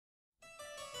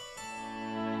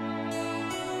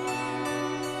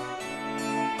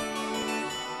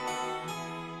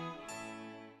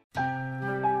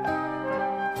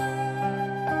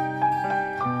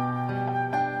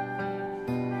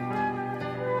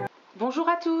Bonjour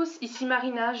à tous, ici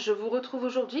Marina, je vous retrouve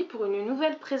aujourd'hui pour une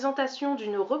nouvelle présentation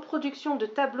d'une reproduction de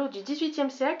tableau du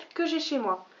XVIIIe siècle que j'ai chez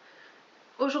moi.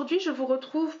 Aujourd'hui, je vous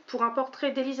retrouve pour un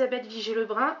portrait d'Élisabeth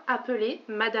Vigée-Lebrun appelé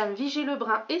Madame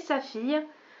Vigée-Lebrun et sa fille,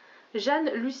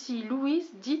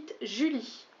 Jeanne-Lucie-Louise dite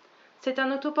Julie. C'est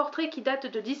un autoportrait qui date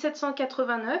de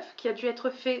 1789, qui a dû être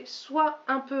fait soit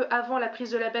un peu avant la prise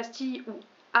de la Bastille ou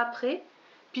après,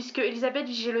 puisque Élisabeth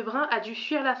Vigée-Lebrun a dû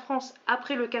fuir la France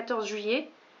après le 14 juillet.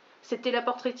 C'était la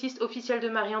portraitiste officielle de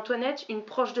Marie-Antoinette, une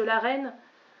proche de la reine.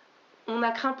 On a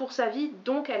craint pour sa vie,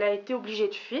 donc elle a été obligée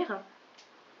de fuir.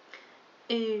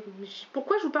 Et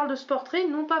pourquoi je vous parle de ce portrait?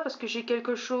 Non pas parce que j'ai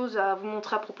quelque chose à vous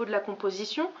montrer à propos de la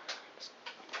composition.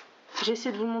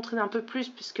 J'essaie de vous le montrer un peu plus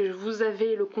puisque vous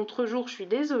avez le contre-jour, je suis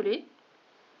désolée.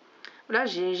 Là,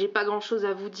 j'ai pas grand-chose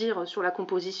à vous dire sur la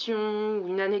composition ou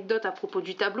une anecdote à propos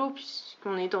du tableau,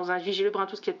 puisqu'on est dans un Vigée-Lebrun,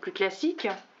 tout ce qui est de plus classique.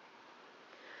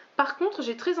 Par contre,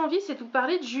 j'ai très envie, c'est de vous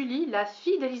parler de Julie, la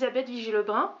fille d'Élisabeth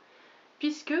Vigée-Lebrun,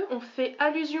 puisque on fait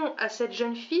allusion à cette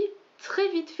jeune fille très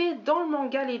vite fait dans le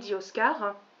manga Lady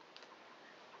Oscar.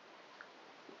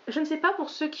 Je ne sais pas pour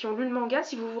ceux qui ont lu le manga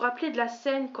si vous vous rappelez de la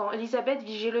scène quand Élisabeth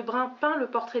Vigée-Lebrun peint le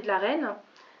portrait de la reine.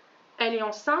 Elle est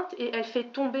enceinte et elle fait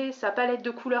tomber sa palette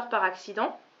de couleurs par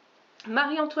accident.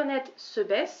 Marie-Antoinette se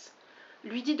baisse,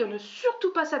 lui dit de ne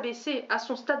surtout pas s'abaisser. À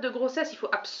son stade de grossesse, il ne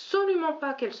faut absolument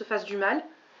pas qu'elle se fasse du mal.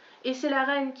 Et c'est la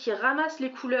reine qui ramasse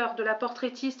les couleurs de la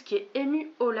portraitiste qui est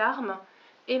émue aux larmes.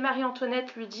 Et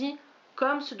Marie-Antoinette lui dit «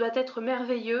 Comme ce doit être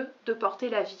merveilleux de porter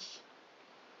la vie ».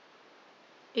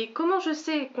 Et comment je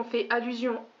sais qu'on fait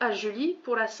allusion à Julie?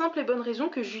 Pour la simple et bonne raison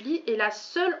que Julie est la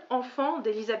seule enfant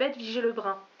d'Élisabeth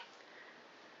Vigée-Lebrun.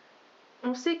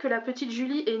 On sait que la petite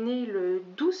Julie est née le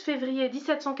 12 février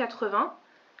 1780.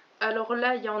 Alors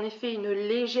là, il y a en effet une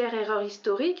légère erreur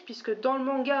historique, puisque dans le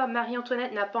manga,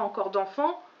 Marie-Antoinette n'a pas encore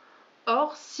d'enfant.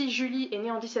 Or, si Julie est née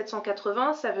en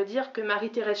 1780, ça veut dire que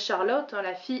Marie-Thérèse Charlotte,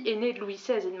 la fille aînée de Louis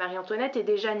XVI et de Marie-Antoinette, est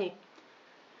déjà née.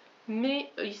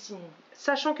 Mais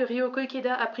sachant que Ryoko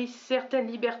Ikeda a pris certaines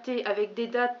libertés avec des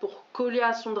dates pour coller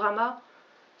à son drama,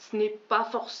 ce n'est pas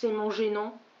forcément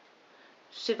gênant.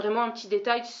 C'est vraiment un petit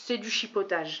détail, c'est du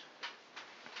chipotage.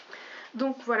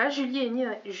 Donc voilà, Julie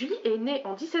est née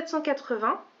en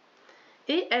 1780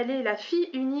 et elle est la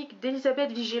fille unique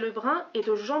d'Élisabeth Vigée-Lebrun et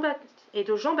de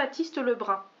Jean-Baptiste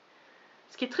Lebrun.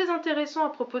 Ce qui est très intéressant à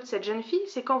propos de cette jeune fille,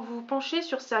 c'est quand vous vous penchez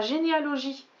sur sa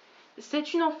généalogie.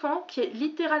 C'est une enfant qui est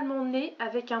littéralement née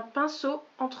avec un pinceau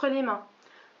entre les mains.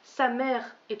 Sa mère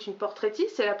est une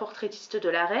portraitiste, c'est la portraitiste de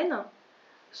la reine.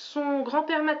 Son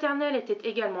grand-père maternel était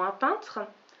également un peintre.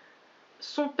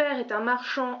 Son père est un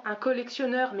marchand, un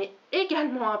collectionneur, mais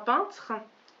également un peintre.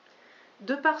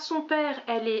 De par son père,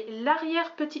 elle est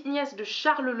l'arrière-petite-nièce de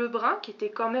Charles Lebrun, qui était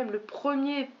quand même le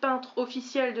premier peintre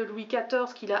officiel de Louis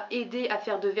XIV, qui l'a aidé à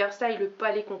faire de Versailles le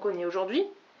palais qu'on connaît aujourd'hui.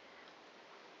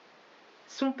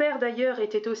 Son père d'ailleurs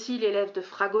était aussi l'élève de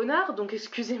Fragonard, donc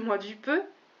excusez-moi du peu.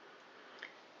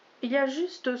 Il y a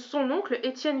juste son oncle,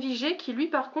 Étienne Vigée, qui lui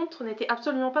par contre n'était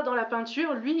absolument pas dans la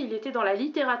peinture, lui il était dans la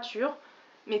littérature.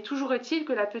 Mais toujours est-il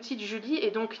que la petite Julie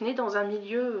est donc née dans un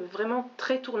milieu vraiment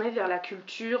très tourné vers la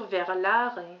culture, vers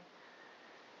l'art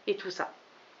et tout ça.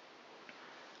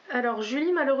 Alors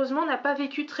Julie malheureusement n'a pas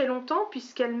vécu très longtemps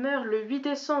puisqu'elle meurt le 8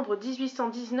 décembre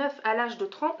 1819 à l'âge de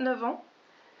 39 ans.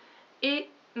 Et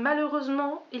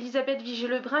malheureusement, Élisabeth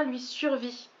Vigée-Lebrun lui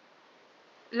survit.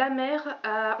 La mère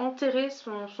a enterré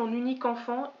son unique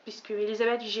enfant, puisque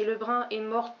Élisabeth Vigée-Lebrun est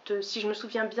morte, si je me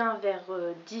souviens bien, vers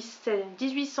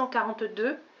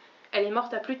 1842. Elle est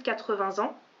morte à plus de 80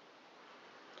 ans.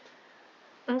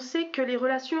 On sait que les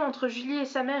relations entre Julie et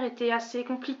sa mère étaient assez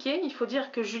compliquées. Il faut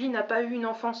dire que Julie n'a pas eu une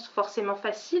enfance forcément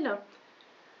facile.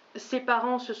 Ses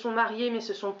parents se sont mariés mais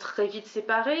se sont très vite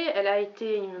séparés. Elle a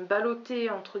été ballottée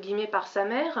entre guillemets par sa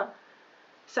mère.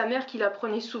 Sa mère qui la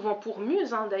prenait souvent pour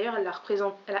muse, d'ailleurs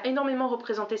elle a énormément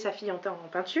représenté sa fille en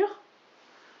peinture.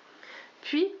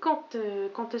 Puis quand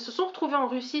elles se sont retrouvées en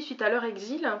Russie suite à leur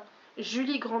exil,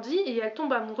 Julie grandit et elle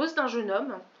tombe amoureuse d'un jeune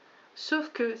homme, sauf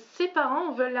que ses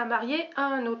parents veulent la marier à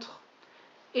un autre.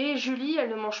 Et Julie,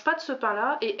 elle ne mange pas de ce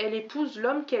pain-là et elle épouse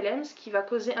l'homme qu'elle aime, ce qui va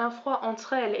causer un froid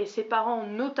entre elle et ses parents,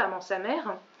 notamment sa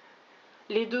mère.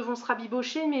 Les deux vont se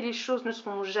rabibocher, mais les choses ne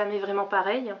seront jamais vraiment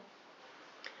pareilles.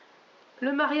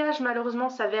 Le mariage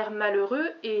malheureusement s'avère malheureux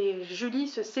et Julie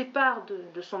se sépare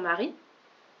de son mari.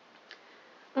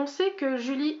 On sait que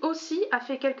Julie aussi a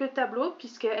fait quelques tableaux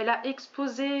puisqu'elle a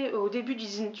exposé au début du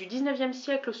 19e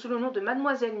siècle sous le nom de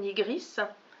Mademoiselle Nigris.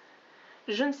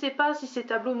 Je ne sais pas si ces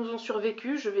tableaux nous ont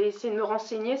survécu, je vais essayer de me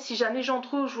renseigner. Si jamais j'en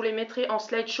trouve, je vous les mettrai en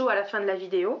slideshow à la fin de la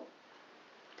vidéo.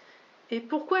 Et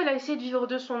pourquoi elle a essayé de vivre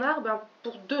de son art?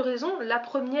 Pour deux raisons. La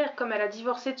première, comme elle a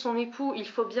divorcé de son époux, il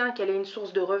faut bien qu'elle ait une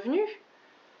source de revenus.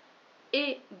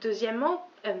 Et deuxièmement,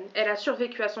 elle a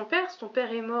survécu à son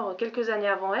père est mort quelques années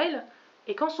avant elle,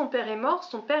 et quand son père est mort,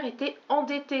 son père était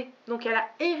endetté. Donc elle a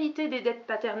hérité des dettes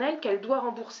paternelles qu'elle doit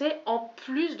rembourser en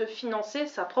plus de financer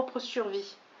sa propre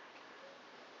survie.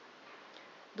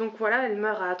 Donc voilà, elle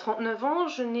meurt à 39 ans.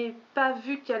 Je n'ai pas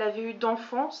vu qu'elle avait eu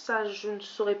d'enfants. Ça, je ne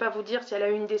saurais pas vous dire si elle a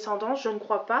eu une descendance. Je ne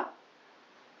crois pas.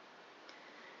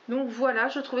 Donc voilà,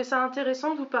 je trouvais ça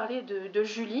intéressant de vous parler de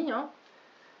Julie.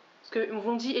 Parce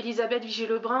qu'on dit Elisabeth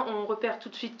Vigée-Lebrun, on repère tout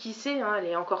de suite qui c'est. Elle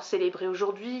est encore célébrée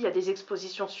aujourd'hui. Il y a des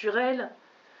expositions sur elle.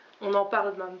 On en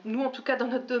parle, nous en tout cas dans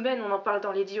notre domaine, on en parle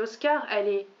dans Lady Oscar. Elle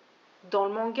est dans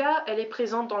le manga. Elle est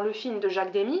présente dans le film de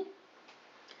Jacques Demy.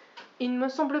 Il ne me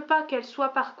semble pas qu'elle soit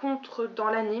par contre dans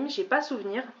l'anime, j'ai pas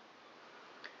souvenir.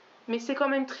 Mais c'est quand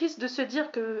même triste de se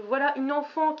dire que voilà une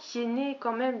enfant qui est née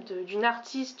quand même d'une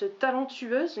artiste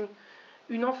talentueuse,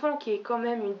 une enfant qui est quand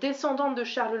même une descendante de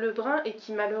Charles Lebrun et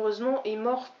qui malheureusement est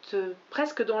morte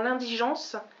presque dans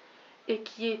l'indigence et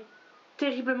qui est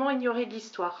terriblement ignorée de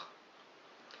l'histoire.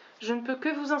 Je ne peux que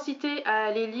vous inciter à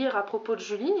aller lire à propos de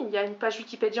Julie. Il y a une page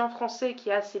Wikipédia en français qui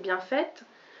est assez bien faite.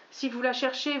 Si vous la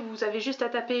cherchez, vous avez juste à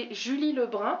taper Julie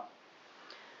Lebrun,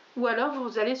 ou alors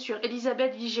vous allez sur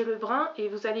Elisabeth Vigée-Lebrun et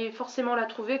vous allez forcément la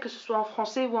trouver, que ce soit en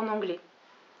français ou en anglais.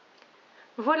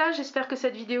 Voilà, j'espère que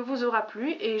cette vidéo vous aura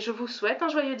plu et je vous souhaite un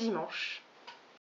joyeux dimanche.